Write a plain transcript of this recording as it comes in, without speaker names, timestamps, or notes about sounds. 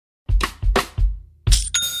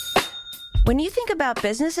When you think about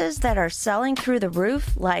businesses that are selling through the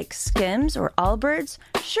roof, like Skims or Allbirds,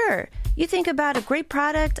 sure, you think about a great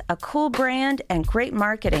product, a cool brand, and great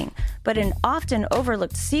marketing. But an often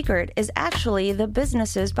overlooked secret is actually the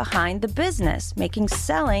businesses behind the business, making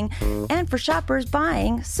selling and for shoppers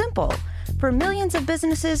buying simple. For millions of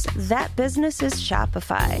businesses, that business is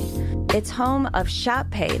Shopify. It's home of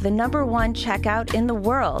ShopPay, the #1 checkout in the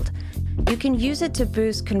world. You can use it to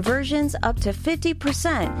boost conversions up to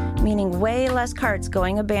 50%, meaning way less carts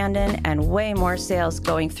going abandoned and way more sales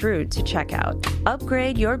going through to checkout.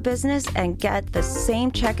 Upgrade your business and get the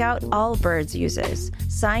same checkout Allbirds uses.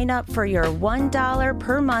 Sign up for your $1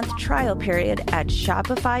 per month trial period at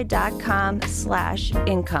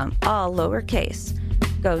shopify.com/income, all lowercase.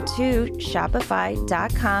 Go to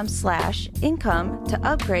shopify.com/income to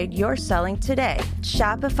upgrade your selling today.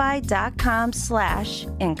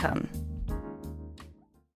 Shopify.com/income.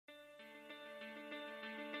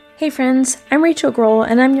 Hey friends, I'm Rachel Grohl,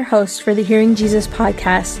 and I'm your host for the Hearing Jesus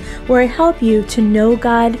podcast, where I help you to know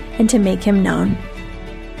God and to make Him known.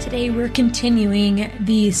 Today we're continuing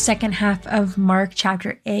the second half of Mark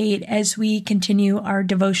chapter 8 as we continue our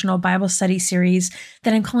devotional Bible study series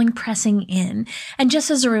that I'm calling Pressing In. And just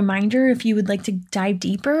as a reminder, if you would like to dive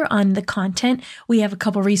deeper on the content, we have a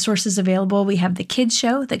couple resources available. We have the kids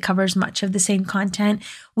show that covers much of the same content.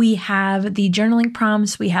 We have the journaling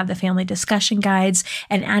prompts, we have the family discussion guides,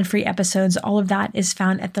 and ad-free episodes. All of that is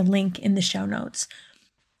found at the link in the show notes.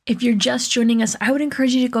 If you're just joining us, I would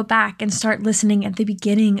encourage you to go back and start listening at the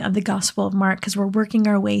beginning of the Gospel of Mark, because we're working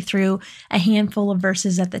our way through a handful of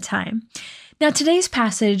verses at the time. Now, today's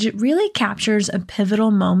passage really captures a pivotal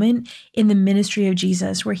moment in the ministry of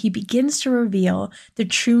Jesus, where he begins to reveal the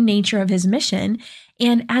true nature of his mission,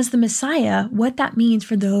 and as the Messiah, what that means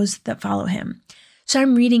for those that follow him. So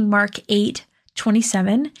I'm reading Mark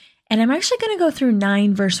 8:27. And I'm actually going to go through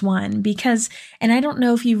 9 verse 1 because, and I don't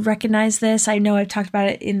know if you recognize this, I know I've talked about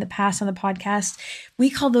it in the past on the podcast. We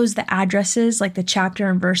call those the addresses, like the chapter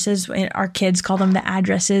and verses. Our kids call them the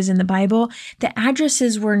addresses in the Bible. The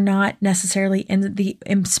addresses were not necessarily in the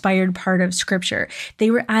inspired part of scripture. They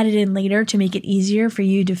were added in later to make it easier for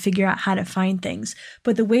you to figure out how to find things.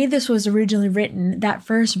 But the way this was originally written, that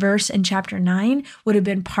first verse in chapter 9 would have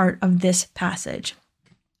been part of this passage.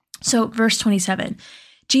 So verse 27.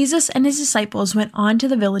 Jesus and his disciples went on to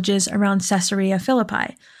the villages around Caesarea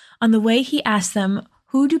Philippi. On the way, he asked them,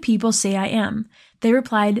 "Who do people say I am?" They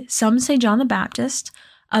replied, "Some say John the Baptist,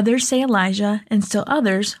 others say Elijah, and still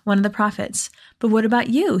others, one of the prophets. But what about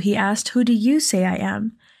you?" he asked. "Who do you say I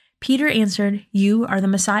am?" Peter answered, "You are the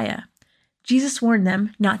Messiah." Jesus warned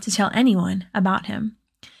them not to tell anyone about him.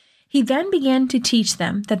 He then began to teach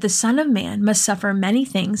them that the Son of Man must suffer many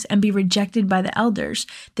things and be rejected by the elders,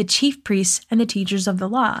 the chief priests, and the teachers of the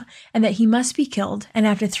law, and that he must be killed and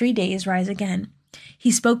after 3 days rise again. He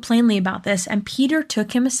spoke plainly about this, and Peter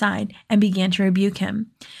took him aside and began to rebuke him.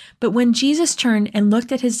 But when Jesus turned and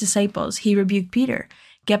looked at his disciples, he rebuked Peter.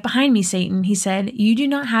 "Get behind me, Satan," he said. "You do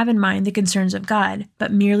not have in mind the concerns of God,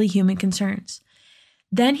 but merely human concerns."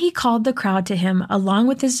 Then he called the crowd to him along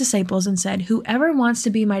with his disciples and said, "Whoever wants to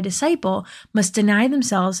be my disciple must deny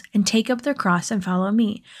themselves and take up their cross and follow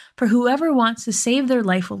me. For whoever wants to save their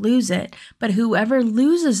life will lose it, but whoever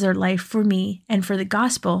loses their life for me and for the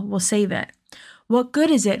gospel will save it. What good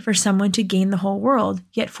is it for someone to gain the whole world,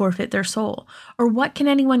 yet forfeit their soul? Or what can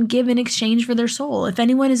anyone give in exchange for their soul? If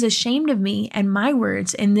anyone is ashamed of me and my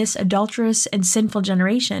words in this adulterous and sinful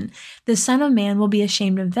generation, the Son of Man will be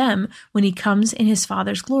ashamed of them when he comes in his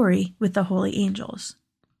Father's glory with the holy angels."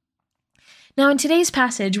 Now, in today's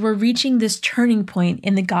passage, we're reaching this turning point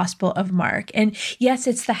in the Gospel of Mark. And yes,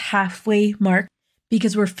 it's the halfway mark,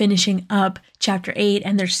 because we're finishing up chapter 8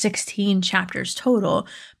 and there's 16 chapters total.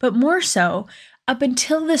 But more so, up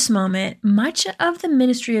until this moment, much of the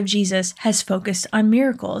ministry of Jesus has focused on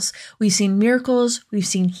miracles. We've seen miracles, we've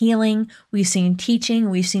seen healing, we've seen teaching,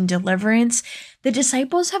 we've seen deliverance. The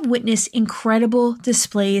disciples have witnessed incredible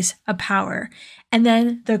displays of power. And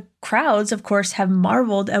then the crowds, of course, have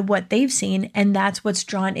marveled at what they've seen, and that's what's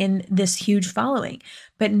drawn in this huge following.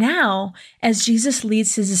 But now, as Jesus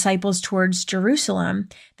leads his disciples towards Jerusalem,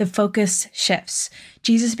 the focus shifts.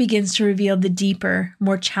 Jesus begins to reveal the deeper,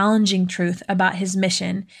 more challenging truth about his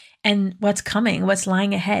mission and what's coming, what's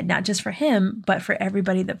lying ahead, not just for him, but for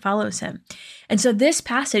everybody that follows him. And so this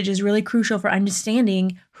passage is really crucial for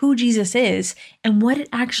understanding who Jesus is and what it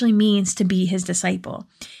actually means to be his disciple.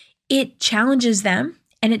 It challenges them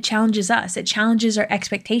and it challenges us. It challenges our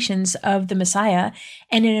expectations of the Messiah,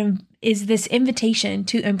 and it is this invitation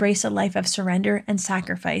to embrace a life of surrender and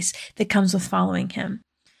sacrifice that comes with following him.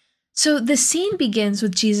 So the scene begins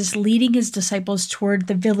with Jesus leading his disciples toward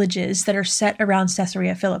the villages that are set around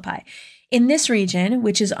Caesarea Philippi. In this region,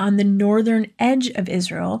 which is on the northern edge of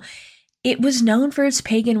Israel, it was known for its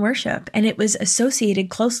pagan worship, and it was associated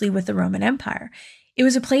closely with the Roman Empire. It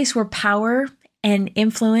was a place where power and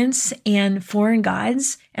influence and foreign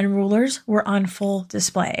gods and rulers were on full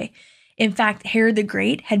display. In fact, Herod the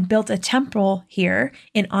Great had built a temple here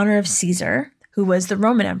in honor of Caesar, who was the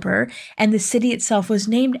Roman emperor, and the city itself was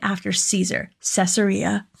named after Caesar,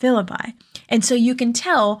 Caesarea Philippi. And so you can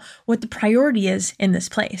tell what the priority is in this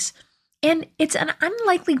place. And it's an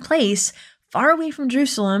unlikely place far away from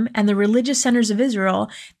Jerusalem and the religious centers of Israel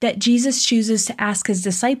that Jesus chooses to ask his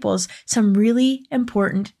disciples some really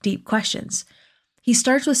important, deep questions. He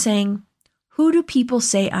starts with saying, "Who do people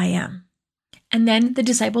say I am?" And then the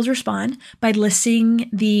disciples respond by listing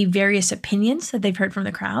the various opinions that they've heard from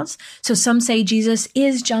the crowds. So some say Jesus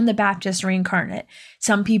is John the Baptist reincarnate.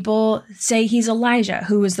 Some people say he's Elijah,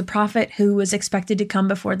 who was the prophet who was expected to come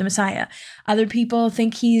before the Messiah. Other people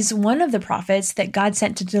think he's one of the prophets that God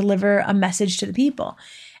sent to deliver a message to the people.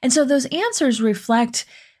 And so those answers reflect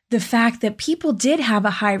the fact that people did have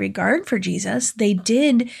a high regard for Jesus. They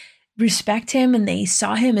did respect him, and they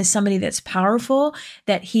saw him as somebody that's powerful,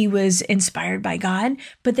 that he was inspired by God,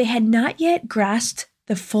 but they had not yet grasped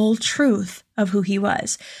the full truth of who he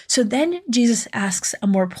was. So then Jesus asks a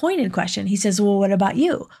more pointed question. He says, "Well, what about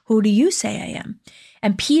you? Who do you say I am?"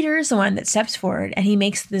 And Peter is the one that steps forward, and he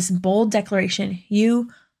makes this bold declaration, "You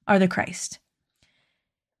are the Christ."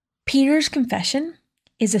 Peter's confession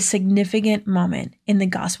is a significant moment in the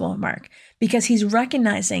Gospel of Mark because he's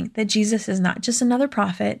recognizing that Jesus is not just another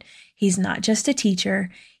prophet. He's not just a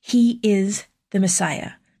teacher. He is the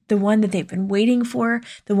Messiah, the one that they've been waiting for,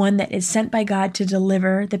 the one that is sent by God to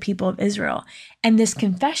deliver the people of Israel. And this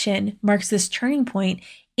confession marks this turning point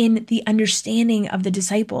in the understanding of the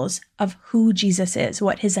disciples of who Jesus is,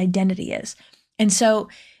 what his identity is. And so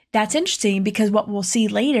that's interesting because what we'll see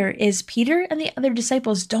later is Peter and the other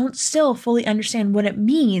disciples don't still fully understand what it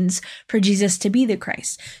means for Jesus to be the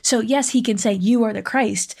Christ. So yes, he can say, "You are the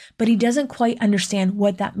Christ," but he doesn't quite understand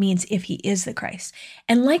what that means if he is the Christ.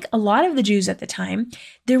 And like a lot of the Jews at the time,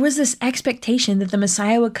 there was this expectation that the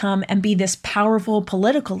Messiah would come and be this powerful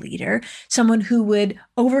political leader, someone who would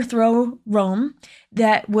overthrow Rome,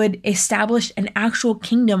 that would establish an actual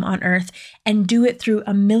kingdom on earth and do it through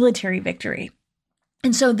a military victory.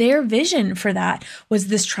 And so their vision for that was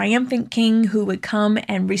this triumphant king who would come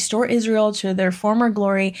and restore Israel to their former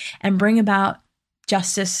glory and bring about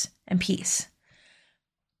justice and peace.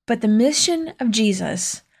 But the mission of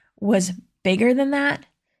Jesus was bigger than that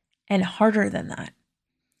and harder than that.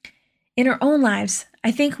 In our own lives,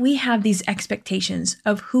 I think we have these expectations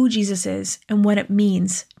of who Jesus is and what it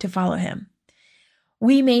means to follow him.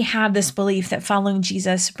 We may have this belief that following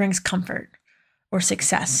Jesus brings comfort or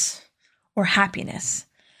success or happiness.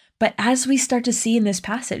 But as we start to see in this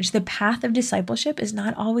passage, the path of discipleship is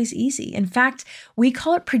not always easy. In fact, we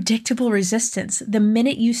call it predictable resistance. The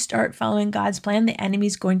minute you start following God's plan, the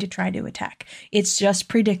enemy's going to try to attack. It's just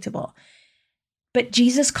predictable. But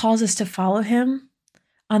Jesus calls us to follow him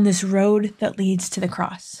on this road that leads to the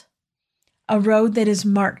cross, a road that is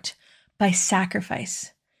marked by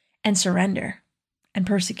sacrifice and surrender and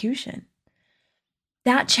persecution.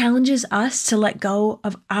 That challenges us to let go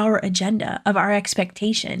of our agenda, of our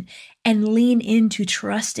expectation, and lean into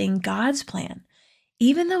trusting God's plan.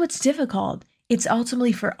 Even though it's difficult, it's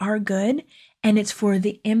ultimately for our good, and it's for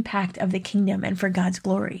the impact of the kingdom and for God's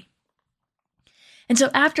glory. And so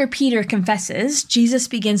after Peter confesses, Jesus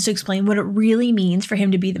begins to explain what it really means for him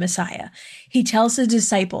to be the Messiah. He tells his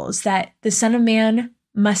disciples that the Son of Man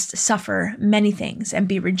must suffer many things and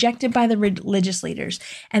be rejected by the religious leaders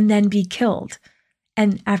and then be killed.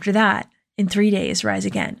 And after that, in 3 days, rise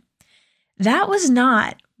again. That was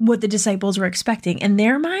not what the disciples were expecting. In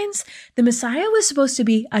their minds, the Messiah was supposed to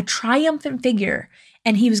be a triumphant figure,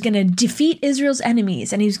 and he was going to defeat Israel's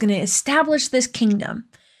enemies, and he was going to establish this kingdom.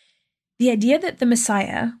 The idea that the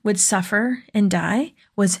Messiah would suffer and die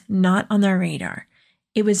was not on their radar.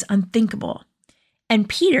 It was unthinkable. And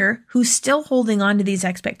Peter, who's still holding on to these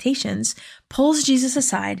expectations, pulls Jesus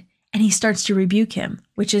aside, and he starts to rebuke him,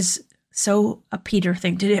 which is so a Peter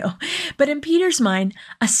thing to do. But in Peter's mind,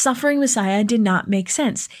 a suffering Messiah did not make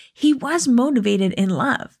sense. He was motivated in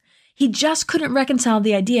love. He just couldn't reconcile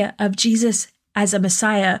the idea of Jesus as a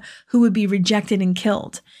Messiah who would be rejected and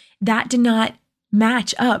killed. That did not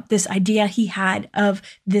match up this idea he had of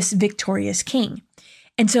this victorious king.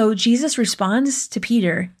 And so Jesus responds to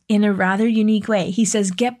Peter in a rather unique way. He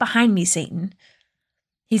says, "Get behind me, Satan."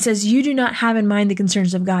 He says, "You do not have in mind the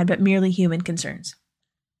concerns of God, but merely human concerns."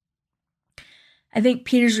 I think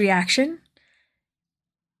Peter's reaction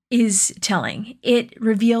is telling. It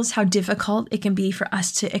reveals how difficult it can be for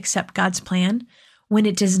us to accept God's plan when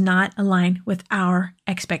it does not align with our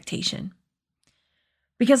expectation.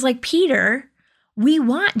 Because like Peter, we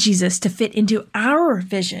want Jesus to fit into our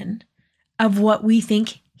vision of what we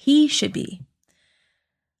think he should be.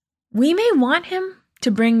 We may want him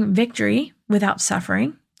to bring victory without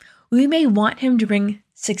suffering. We may want him to bring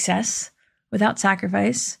success without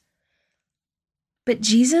sacrifice. But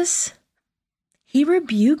Jesus, he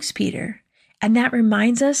rebukes Peter, and that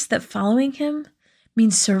reminds us that following him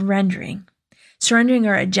means surrendering. Surrendering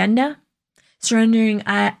our agenda, surrendering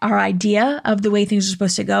our idea of the way things are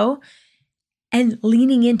supposed to go, and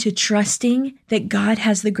leaning into trusting that God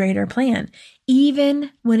has the greater plan,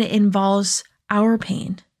 even when it involves our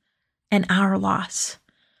pain and our loss.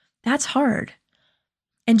 That's hard.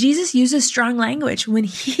 And Jesus uses strong language when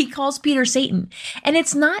he calls Peter Satan. And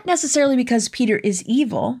it's not necessarily because Peter is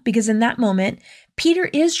evil, because in that moment, Peter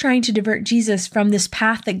is trying to divert Jesus from this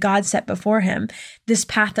path that God set before him, this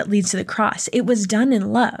path that leads to the cross. It was done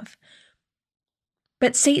in love.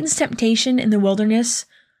 But Satan's temptation in the wilderness,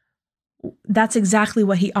 that's exactly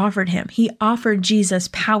what he offered him. He offered Jesus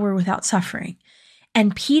power without suffering.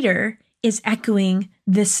 And Peter is echoing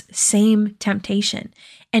this same temptation.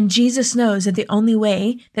 And Jesus knows that the only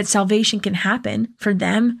way that salvation can happen for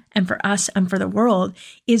them and for us and for the world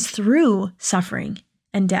is through suffering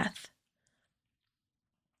and death.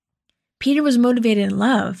 Peter was motivated in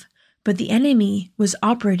love, but the enemy was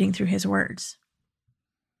operating through his words.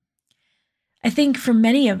 I think for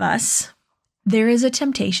many of us, there is a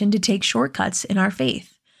temptation to take shortcuts in our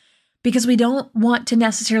faith because we don't want to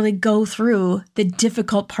necessarily go through the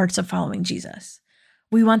difficult parts of following Jesus.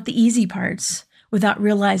 We want the easy parts without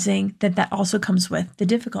realizing that that also comes with the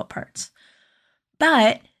difficult parts.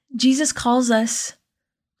 But Jesus calls us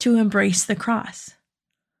to embrace the cross.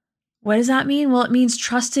 What does that mean? Well, it means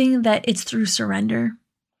trusting that it's through surrender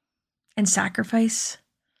and sacrifice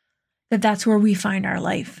that's where we find our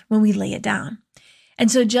life when we lay it down.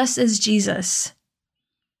 And so just as Jesus,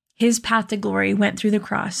 his path to glory went through the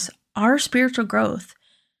cross, our spiritual growth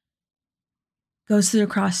goes through the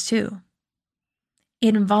cross too.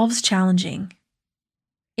 It involves challenging.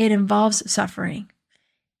 It involves suffering.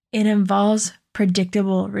 It involves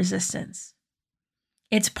predictable resistance.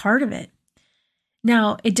 It's part of it.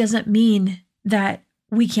 Now, it doesn't mean that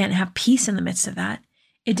we can't have peace in the midst of that.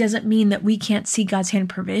 It doesn't mean that we can't see God's hand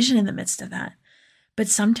provision in the midst of that. But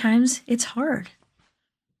sometimes it's hard.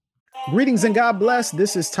 Greetings and God bless.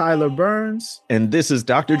 This is Tyler Burns. And this is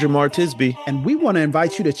Dr. Jamar Tisby. And we want to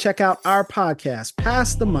invite you to check out our podcast,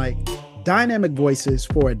 Pass the Mic, Dynamic Voices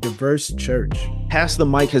for a Diverse Church. Pass the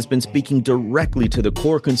Mic has been speaking directly to the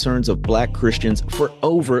core concerns of Black Christians for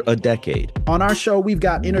over a decade. On our show, we've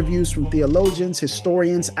got interviews from theologians,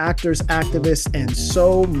 historians, actors, activists, and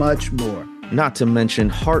so much more. Not to mention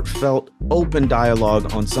heartfelt, open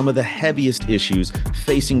dialogue on some of the heaviest issues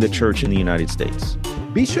facing the church in the United States.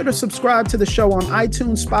 Be sure to subscribe to the show on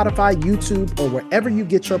iTunes, Spotify, YouTube, or wherever you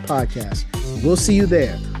get your podcasts. We'll see you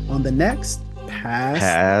there on the next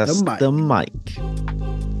Pass the Mic.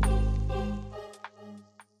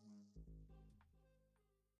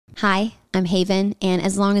 Hi, I'm Haven, and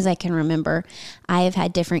as long as I can remember, I have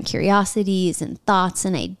had different curiosities and thoughts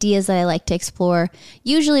and ideas that I like to explore,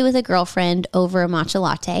 usually with a girlfriend over a matcha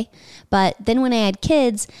latte. But then when I had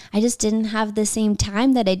kids, I just didn't have the same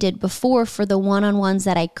time that I did before for the one-on-ones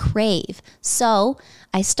that I crave. So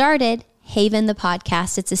I started Haven, the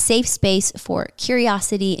podcast. It's a safe space for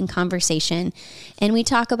curiosity and conversation. And we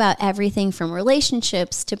talk about everything from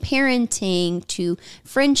relationships to parenting to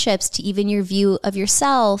friendships to even your view of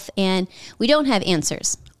yourself. And we don't have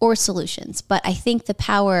answers or solutions, but I think the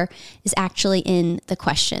power is actually in the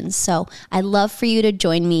questions. So I'd love for you to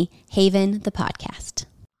join me, Haven, the podcast.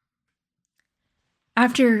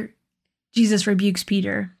 After Jesus rebukes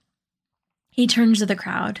Peter, he turns to the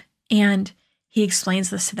crowd and he explains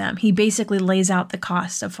this to them. He basically lays out the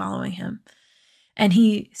cost of following him. And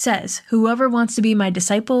he says, whoever wants to be my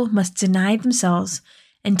disciple must deny themselves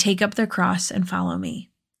and take up their cross and follow me.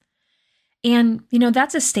 And,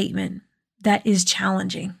 that's a statement that is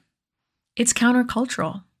challenging. It's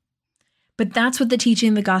countercultural. But that's what the teaching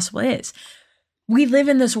of the gospel is. We live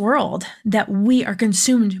in this world that we are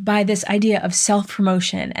consumed by this idea of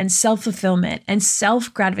self-promotion and self-fulfillment and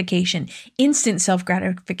self-gratification, instant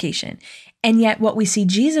self-gratification. And yet what we see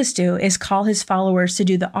Jesus do is call his followers to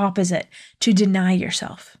do the opposite, to deny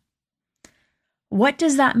yourself. What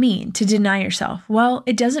does that mean, to deny yourself? Well,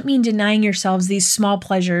 it doesn't mean denying yourselves these small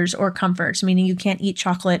pleasures or comforts, meaning you can't eat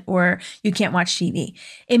chocolate or you can't watch TV.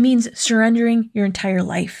 It means surrendering your entire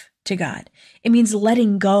life to God. It means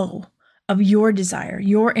letting go of your desire,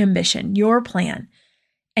 your ambition, your plan,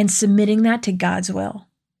 and submitting that to God's will.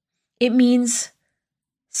 It means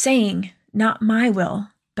saying, not my will,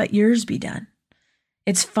 but yours be done.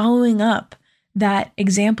 It's following up that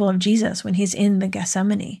example of Jesus when he's in the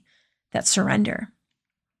Gethsemane, that surrender.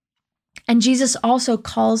 And Jesus also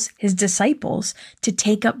calls his disciples to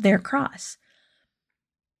take up their cross.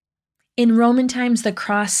 In Roman times, the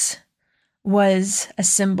cross was a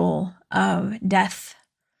symbol of death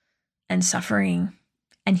and suffering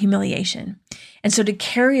and humiliation. And so to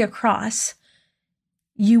carry a cross,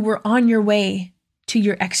 you were on your way to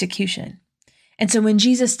your execution. And so when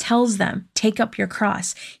Jesus tells them, take up your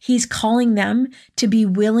cross, he's calling them to be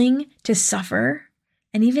willing to suffer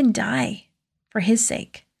and even die for his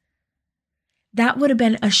sake. That would have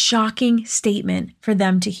been a shocking statement for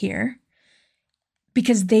them to hear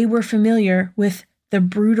because they were familiar with the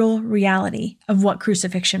brutal reality of what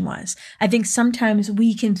crucifixion was. I think sometimes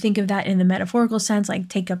we can think of that in the metaphorical sense, like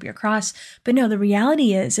take up your cross. But no, the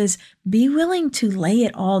reality is be willing to lay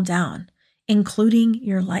it all down, including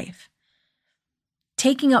your life.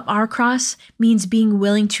 Taking up our cross means being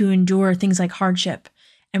willing to endure things like hardship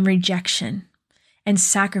and rejection and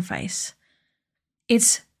sacrifice.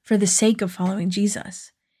 It's for the sake of following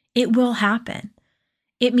Jesus. It will happen.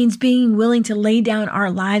 It means being willing to lay down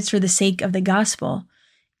our lives for the sake of the gospel,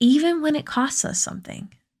 even when it costs us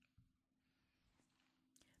something.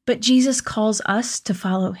 But Jesus calls us to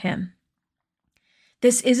follow him.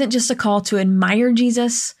 This isn't just a call to admire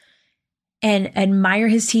Jesus and admire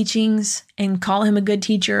his teachings and call him a good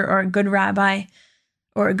teacher or a good rabbi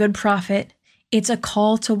or a good prophet. It's a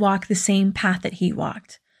call to walk the same path that he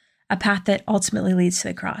walked, a path that ultimately leads to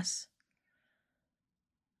the cross.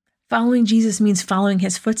 Following Jesus means following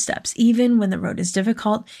his footsteps, even when the road is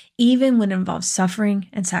difficult, even when it involves suffering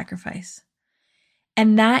and sacrifice.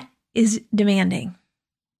 And that is demanding.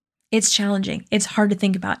 It's challenging. It's hard to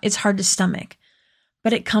think about. It's hard to stomach,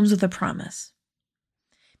 but it comes with a promise.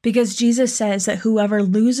 Because Jesus says that whoever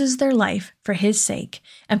loses their life for his sake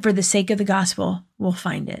and for the sake of the gospel will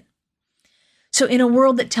find it. So in a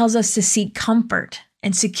world that tells us to seek comfort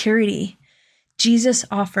and security, Jesus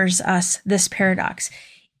offers us this paradox.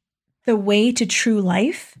 The way to true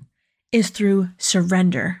life is through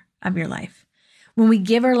surrender of your life. When we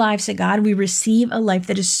give our lives to God, we receive a life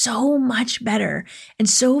that is so much better and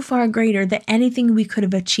so far greater than anything we could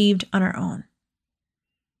have achieved on our own.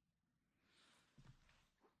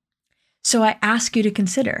 So I ask you to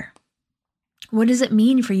consider, what does it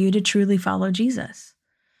mean for you to truly follow Jesus?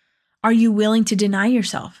 Are you willing to deny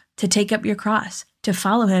yourself, to take up your cross, to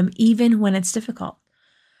follow him even when it's difficult?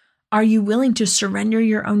 Are you willing to surrender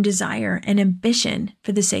your own desire and ambition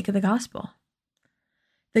for the sake of the gospel?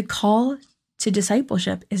 The call to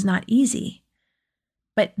discipleship is not easy,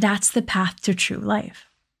 but that's the path to true life.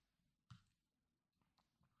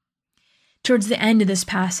 Towards the end of this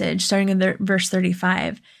passage, starting in verse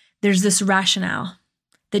 35, there's this rationale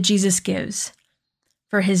that Jesus gives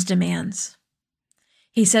for his demands.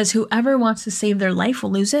 He says, whoever wants to save their life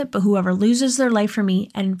will lose it, but whoever loses their life for me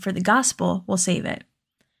and for the gospel will save it.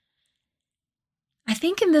 I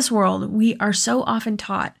think in this world, we are so often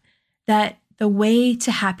taught that the way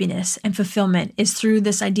to happiness and fulfillment is through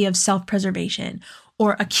this idea of self-preservation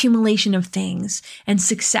or accumulation of things and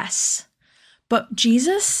success. But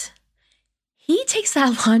Jesus, he takes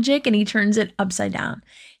that logic and he turns it upside down.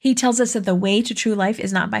 He tells us that the way to true life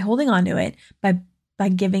is not by holding on to it, but by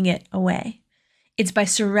giving it away. It's by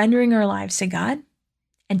surrendering our lives to God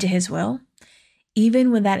and to his will,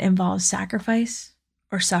 even when that involves sacrifice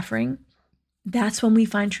or suffering. That's when we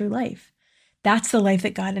find true life. That's the life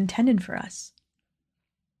that God intended for us.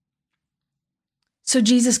 So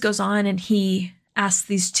Jesus goes on and he asks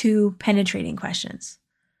these two penetrating questions.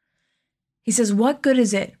 He says, what good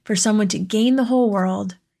is it for someone to gain the whole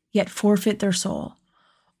world, yet forfeit their soul?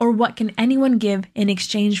 Or what can anyone give in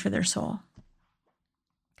exchange for their soul?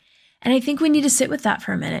 And I think we need to sit with that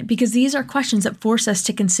for a minute because these are questions that force us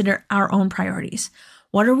to consider our own priorities.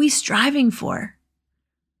 What are we striving for?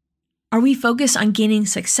 Are we focused on gaining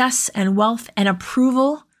success and wealth and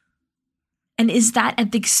approval? And is that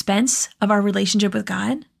at the expense of our relationship with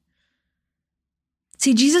God?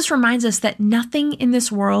 See, Jesus reminds us that nothing in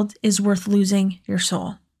this world is worth losing your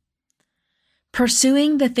soul.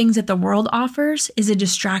 Pursuing the things that the world offers is a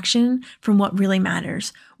distraction from what really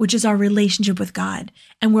matters, which is our relationship with God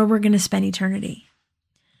and where we're going to spend eternity.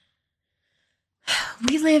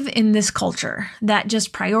 We live in this culture that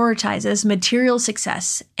just prioritizes material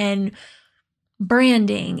success and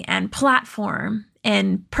branding and platform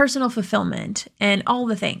and personal fulfillment and all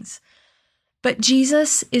the things. But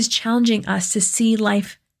Jesus is challenging us to see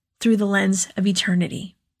life through the lens of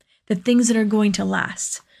eternity, the things that are going to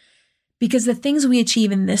last. Because the things we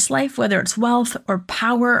achieve in this life, whether it's wealth or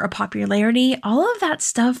power or popularity, all of that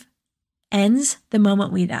stuff ends the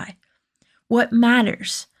moment we die. What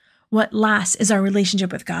matters, what lasts, is our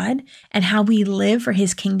relationship with God and how we live for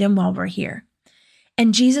his kingdom while we're here.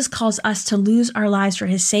 And Jesus calls us to lose our lives for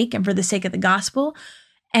his sake and for the sake of the gospel.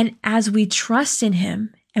 And as we trust in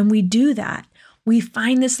him and we do that, we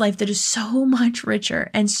find this life that is so much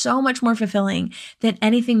richer and so much more fulfilling than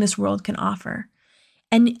anything this world can offer.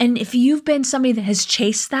 And if you've been somebody that has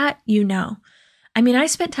chased that, you know. I mean, I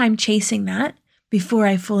spent time chasing that before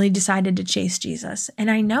I fully decided to chase Jesus.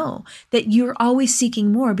 And I know that you're always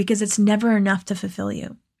seeking more because it's never enough to fulfill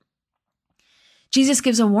you. Jesus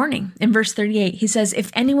gives a warning in verse 38. He says,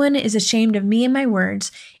 if anyone is ashamed of me and my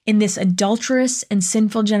words in this adulterous and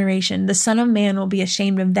sinful generation, the Son of Man will be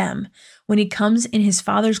ashamed of them when he comes in his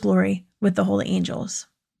Father's glory with the holy angels.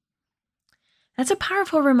 That's a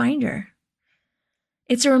powerful reminder.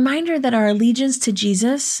 It's a reminder that our allegiance to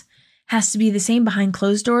Jesus has to be the same behind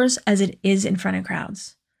closed doors as it is in front of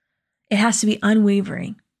crowds. It has to be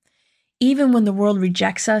unwavering. Even when the world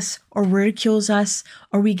rejects us or ridicules us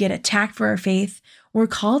or we get attacked for our faith, we're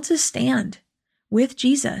called to stand with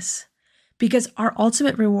Jesus because our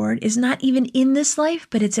ultimate reward is not even in this life,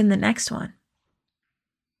 but it's in the next one.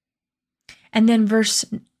 And then verse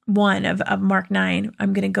 1 of Mark 9,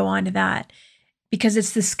 I'm going to go on to that because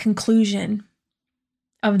it's this conclusion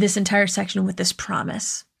of this entire section with this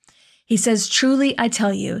promise. He says, truly, I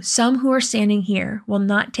tell you, some who are standing here will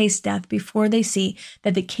not taste death before they see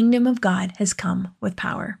that the kingdom of God has come with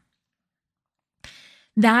power.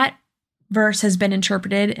 That verse has been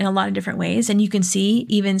interpreted in a lot of different ways. And you can see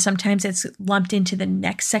even sometimes it's lumped into the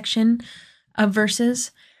next section of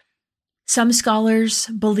verses. Some scholars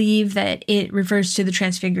believe that it refers to the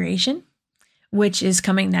transfiguration, which is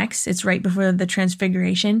coming next. It's right before the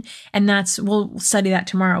transfiguration. And we'll study that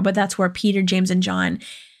tomorrow, but that's where Peter, James, and John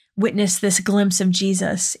witness this glimpse of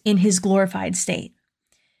Jesus in his glorified state.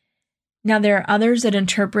 Now, there are others that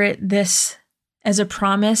interpret this as a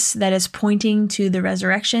promise that is pointing to the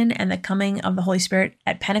resurrection and the coming of the Holy Spirit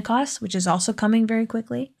at Pentecost, which is also coming very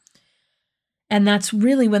quickly. And that's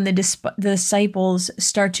really when the disciples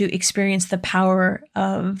start to experience the power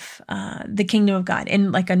of the kingdom of God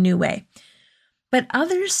in like a new way. But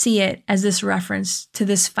others see it as this reference to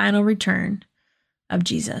this final return of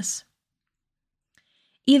Jesus.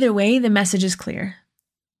 Either way, the message is clear.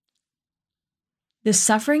 The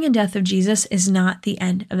suffering and death of Jesus is not the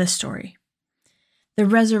end of the story. The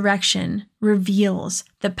resurrection reveals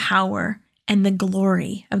the power and the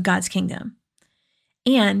glory of God's kingdom.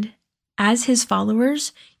 And as his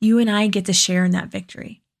followers, you and I get to share in that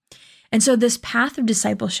victory. And so this path of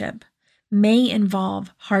discipleship may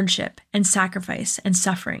involve hardship and sacrifice and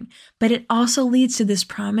suffering, but it also leads to this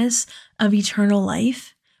promise of eternal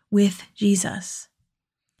life with Jesus.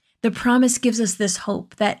 The promise gives us this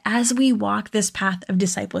hope that as we walk this path of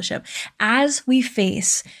discipleship, as we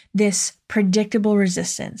face this predictable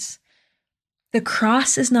resistance, the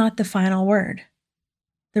cross is not the final word.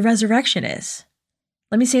 The resurrection is.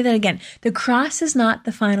 Let me say that again. The cross is not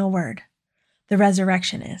the final word. The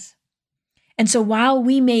resurrection is. And so while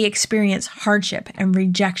we may experience hardship and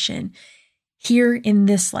rejection here in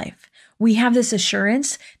this life, we have this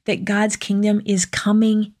assurance that God's kingdom is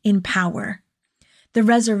coming in power. The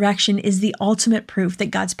resurrection is the ultimate proof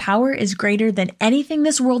that God's power is greater than anything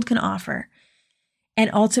this world can offer. And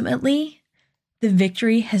ultimately, the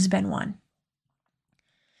victory has been won.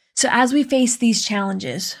 So as we face these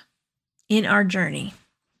challenges in our journey,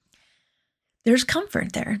 there's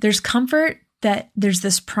comfort there. There's comfort that there's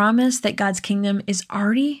this promise that God's kingdom is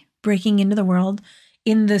already breaking into the world.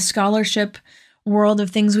 In the scholarship world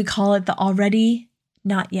of things, we call it the already,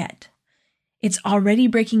 not yet. It's already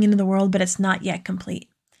breaking into the world, but it's not yet complete.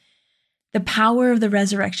 The power of the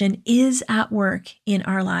resurrection is at work in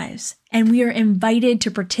our lives, and we are invited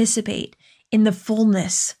to participate in the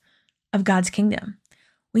fullness of God's kingdom.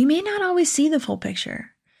 We may not always see the full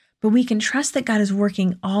picture, but we can trust that God is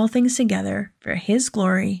working all things together for his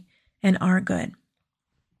glory and our good.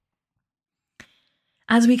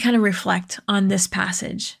 As we kind of reflect on this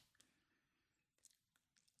passage,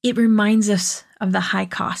 it reminds us of the high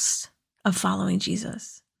cost of following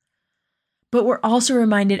Jesus. But we're also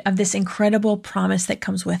reminded of this incredible promise that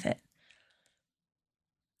comes with it.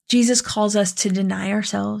 Jesus calls us to deny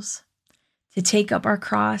ourselves, to take up our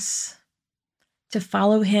cross, to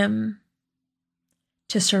follow him,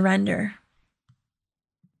 to surrender.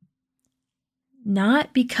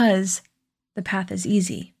 Not because the path is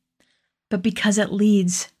easy, but because it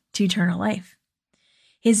leads to eternal life.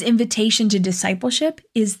 His invitation to discipleship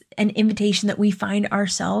is an invitation that we find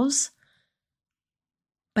ourselves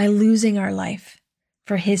by losing our life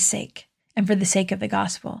for his sake and for the sake of the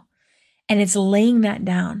gospel. And it's laying that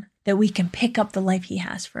down that we can pick up the life he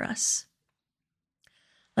has for us.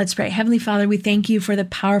 Let's pray. Heavenly Father, we thank you for the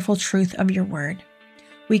powerful truth of your word.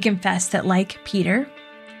 We confess that, like Peter,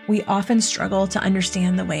 we often struggle to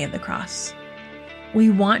understand the way of the cross.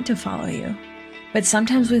 We want to follow you, but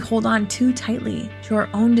sometimes we hold on too tightly to our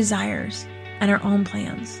own desires and our own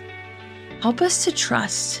plans. Help us to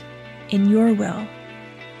trust in your will,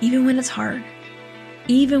 even when it's hard,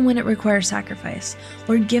 even when it requires sacrifice.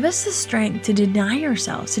 Lord, give us the strength to deny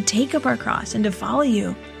ourselves, to take up our cross, and to follow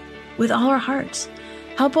you with all our hearts.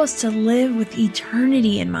 Help us to live with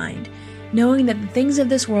eternity in mind, knowing that the things of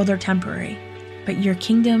this world are temporary, but your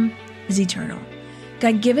kingdom is eternal.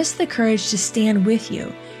 God, give us the courage to stand with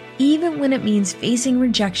you, even when it means facing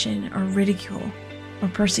rejection or ridicule or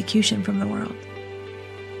persecution from the world.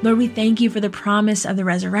 Lord, we thank you for the promise of the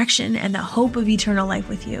resurrection and the hope of eternal life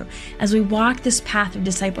with you. As we walk this path of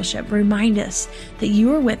discipleship, remind us that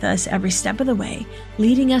you are with us every step of the way,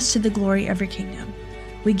 leading us to the glory of your kingdom.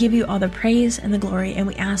 We give you all the praise and the glory, and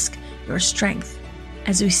we ask your strength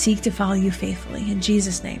as we seek to follow you faithfully. In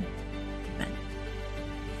Jesus' name, amen.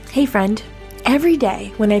 Hey, friend. Every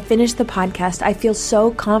day when I finish the podcast, I feel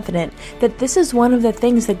so confident that this is one of the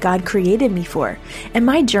things that God created me for. And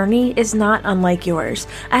my journey is not unlike yours.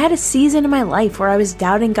 I had a season in my life where I was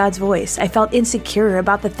doubting God's voice. I felt insecure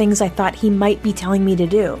about the things I thought he might be telling me to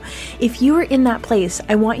do. If you are in that place,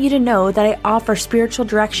 I want you to know that I offer spiritual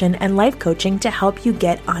direction and life coaching to help you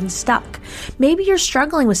get unstuck. Maybe you're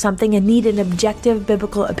struggling with something and need an objective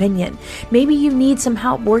biblical opinion. Maybe you need some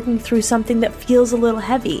help working through something that feels a little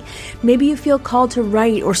heavy. Maybe you feel called to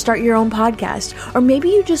write or start your own podcast, or maybe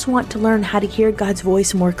you just want to learn how to hear God's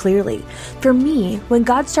voice more clearly. For me, when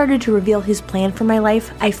God started to reveal his plan for my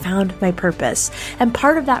life, I found my purpose. And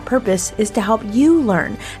part of that purpose is to help you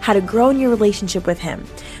learn how to grow in your relationship with him.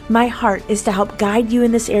 My heart is to help guide you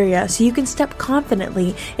in this area so you can step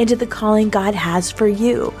confidently into the calling God has for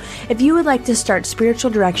you. If you would like to start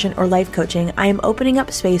spiritual direction or life coaching, I am opening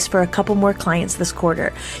up space for a couple more clients this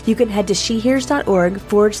quarter. You can head to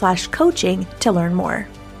shehears.org/coaching to learn more.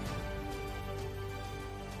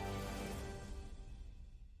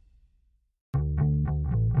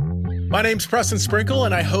 My name's Preston Sprinkle,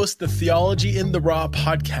 and I host the Theology in the Raw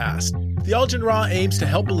podcast. Theology in the Raw aims to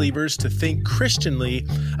help believers to think Christianly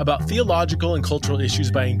about theological and cultural issues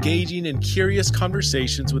by engaging in curious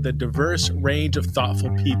conversations with a diverse range of thoughtful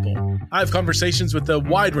people. I have conversations with a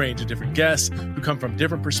wide range of different guests who come from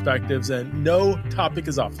different perspectives, and no topic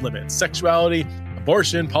is off limits. Sexuality,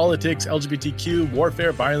 abortion, politics, LGBTQ,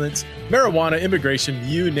 warfare, violence, marijuana, immigration,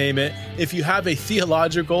 you name it. If you have a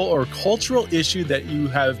theological or cultural issue that you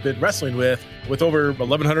have been wrestling with over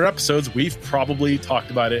 1,100 episodes, we've probably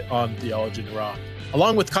talked about it on Theology in the Raw.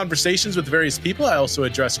 Along with conversations with various people, I also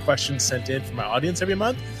address questions sent in from my audience every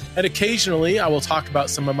month. And occasionally, I will talk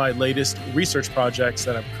about some of my latest research projects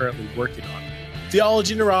that I'm currently working on.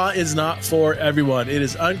 Theology in the Raw is not for everyone. It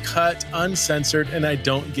is uncut, uncensored, and I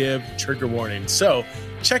don't give trigger warnings. So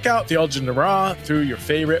check out Theology in the Raw through your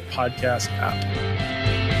favorite podcast app.